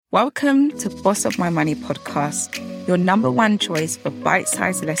Welcome to Boss of My Money podcast, your number one choice for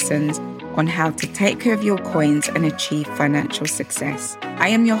bite-sized lessons on how to take care of your coins and achieve financial success. I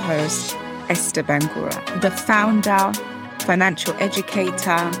am your host, Esther Bangura, the founder, financial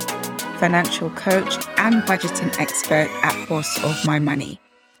educator, financial coach, and budgeting expert at Boss of My Money.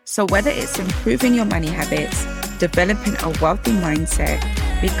 So whether it's improving your money habits, developing a wealthy mindset,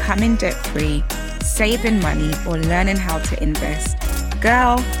 becoming debt-free, saving money, or learning how to invest,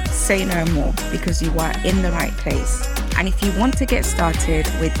 girl, say no more, because you are in the right place. And if you want to get started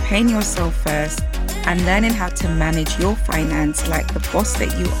with paying yourself first and learning how to manage your finance like the boss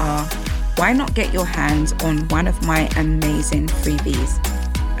that you are, why not get your hands on one of my amazing freebies?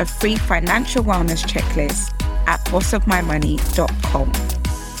 A free financial wellness checklist at bossofmymoney.com.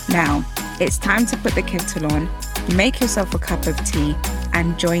 Now, it's time to put the kettle on, make yourself a cup of tea,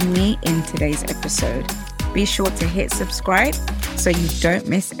 and join me in today's episode. Be sure to hit subscribe so you don't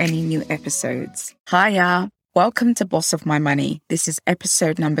miss any new episodes. Hiya, welcome to Boss of My Money. This is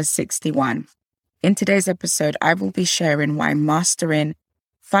episode number 61. In today's episode, I will be sharing why mastering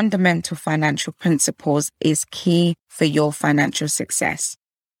fundamental financial principles is key for your financial success.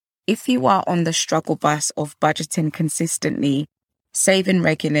 If you are on the struggle bus of budgeting consistently, saving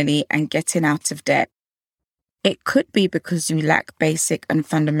regularly, and getting out of debt, it could be because you lack basic and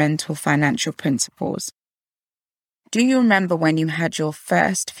fundamental financial principles. Do you remember when you had your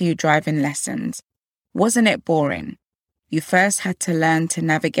first few driving lessons? Wasn't it boring? You first had to learn to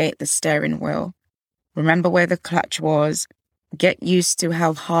navigate the steering wheel, remember where the clutch was, get used to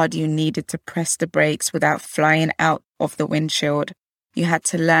how hard you needed to press the brakes without flying out of the windshield. You had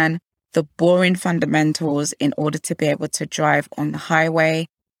to learn the boring fundamentals in order to be able to drive on the highway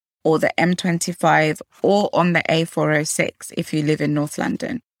or the M25 or on the A406 if you live in North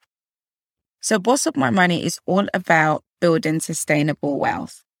London. So Boss of My Money is all about building sustainable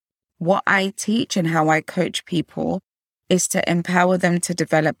wealth. What I teach and how I coach people is to empower them to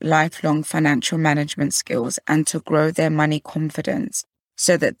develop lifelong financial management skills and to grow their money confidence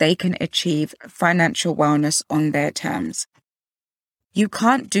so that they can achieve financial wellness on their terms. You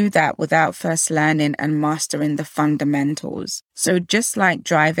can't do that without first learning and mastering the fundamentals. So just like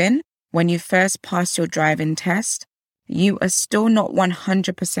driving, when you first pass your driving test, you are still not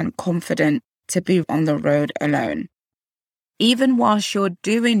 100% confident to be on the road alone. Even whilst you're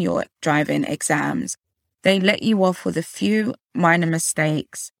doing your driving exams, they let you off with a few minor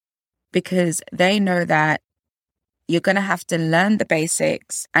mistakes because they know that you're going to have to learn the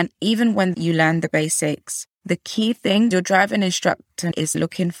basics. And even when you learn the basics, the key thing your driving instructor is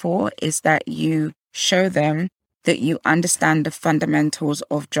looking for is that you show them that you understand the fundamentals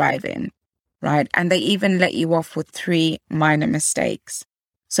of driving, right? And they even let you off with 3 minor mistakes.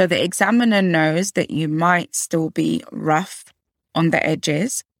 So the examiner knows that you might still be rough on the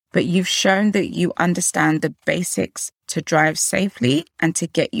edges, but you've shown that you understand the basics to drive safely and to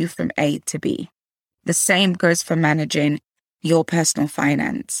get you from A to B. The same goes for managing your personal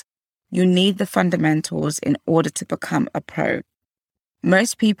finance. You need the fundamentals in order to become a pro.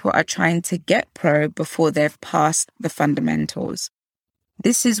 Most people are trying to get pro before they've passed the fundamentals.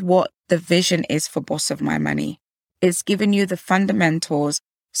 This is what the vision is for Boss of My Money. It's giving you the fundamentals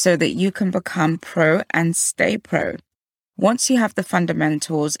so that you can become pro and stay pro. Once you have the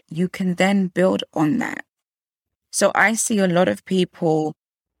fundamentals, you can then build on that. So I see a lot of people,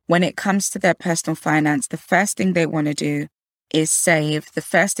 when it comes to their personal finance, the first thing they want to do is save. The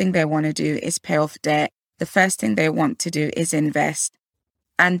first thing they want to do is pay off debt. The first thing they want to do is invest.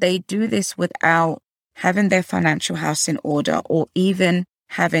 And they do this without having their financial house in order or even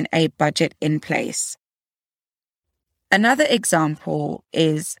having a budget in place. Another example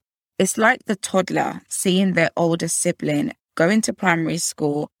is, it's like the toddler seeing their older sibling going to primary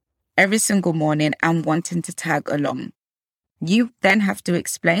school every single morning and wanting to tag along. You then have to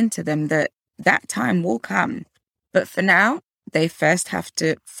explain to them that that time will come. But for now, they first have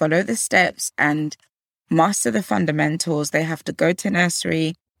to follow the steps and master the fundamentals. They have to go to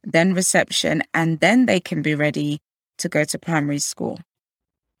nursery, then reception, and then they can be ready to go to primary school.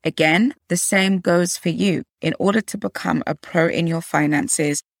 Again, the same goes for you. In order to become a pro in your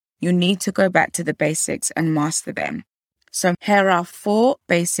finances, you need to go back to the basics and master them. So here are 4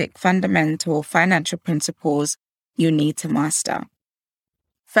 basic fundamental financial principles you need to master.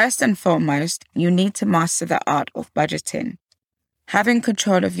 First and foremost, you need to master the art of budgeting. Having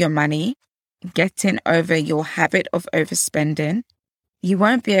control of your money, getting over your habit of overspending. You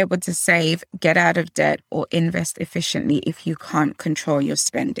won't be able to save, get out of debt, or invest efficiently if you can't control your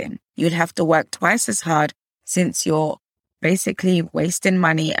spending. You'd have to work twice as hard since you're basically wasting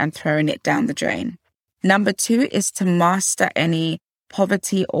money and throwing it down the drain. Number 2 is to master any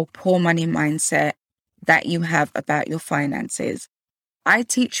poverty or poor money mindset that you have about your finances. I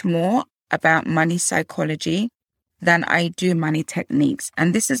teach more about money psychology than I do money techniques.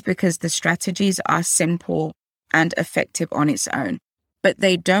 And this is because the strategies are simple and effective on its own, but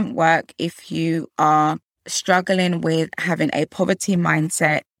they don't work if you are struggling with having a poverty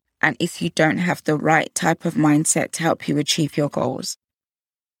mindset and if you don't have the right type of mindset to help you achieve your goals.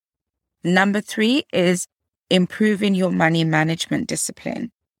 Number 3 is improving your money management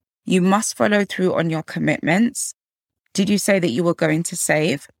discipline. You must follow through on your commitments. Did you say that you were going to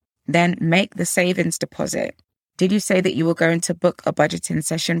save? Then make the savings deposit. Did you say that you were going to book a budgeting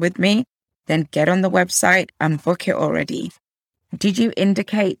session with me? Then get on the website and book it already. Did you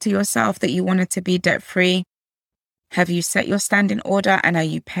indicate to yourself that you wanted to be debt-free? Have you set your standing order and are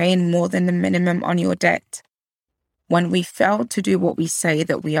you paying more than the minimum on your debt? When we fail to do what we say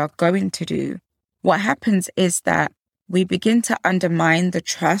that we are going to do, what happens is that we begin to undermine the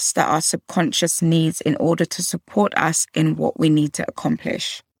trust that our subconscious needs in order to support us in what we need to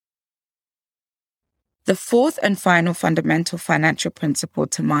accomplish. The 4th and final fundamental financial principle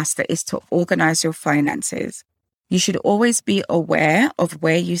to master is to organize your finances. You should always be aware of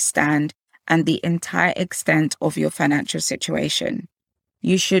where you stand and the entire extent of your financial situation.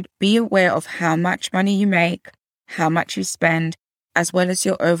 You should be aware of how much money you make, how much you spend, as well as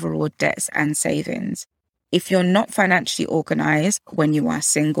your overall debts and savings. If you're not financially organized when you are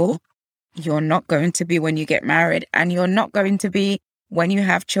single, you're not going to be when you get married, and you're not going to be when you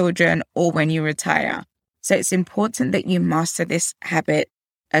have children or when you retire. So it's important that you master this habit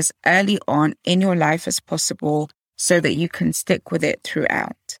as early on in your life as possible so that you can stick with it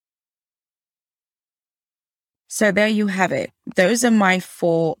throughout. So there you have it. Those are my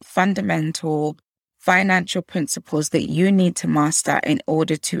 4 fundamental financial principles that you need to master in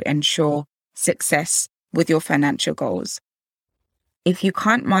order to ensure success with your financial goals. If you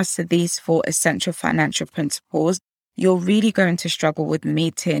can't master these 4 essential financial principles, you're really going to struggle with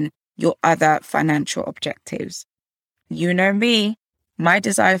meeting your other financial objectives. You know me. My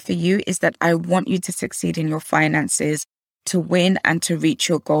desire for you is that I want you to succeed in your finances, to win and to reach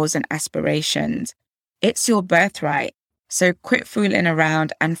your goals and aspirations. It's your birthright. So quit fooling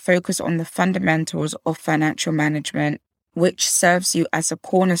around and focus on the fundamentals of financial management, which serves you as a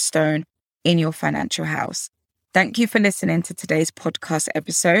cornerstone in your financial house. Thank you for listening to today's podcast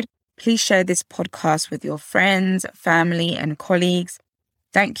episode. Please share this podcast with your friends, family, and colleagues.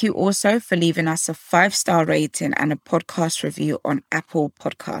 Thank you also for leaving us a 5-star rating and a podcast review on Apple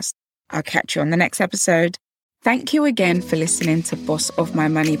Podcasts. I'll catch you on the next episode. Thank you again for listening to Boss of My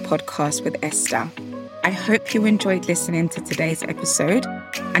Money podcast with Esther. I hope you enjoyed listening to today's episode.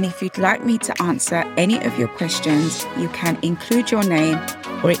 And if you'd like me to answer any of your questions, you can include your name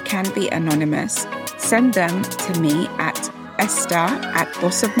or it can be anonymous. Send them to me at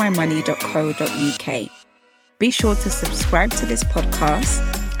esther@bossofmymoney.co.uk. Be sure to subscribe to this podcast.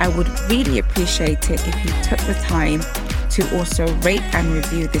 I would really appreciate it if you took the time to also rate and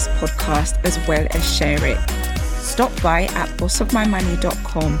review this podcast as well as share it. Stop by at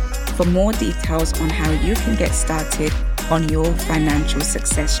bossofmymoney.com for more details on how you can get started on your financial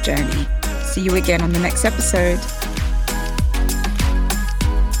success journey. See you again on the next episode.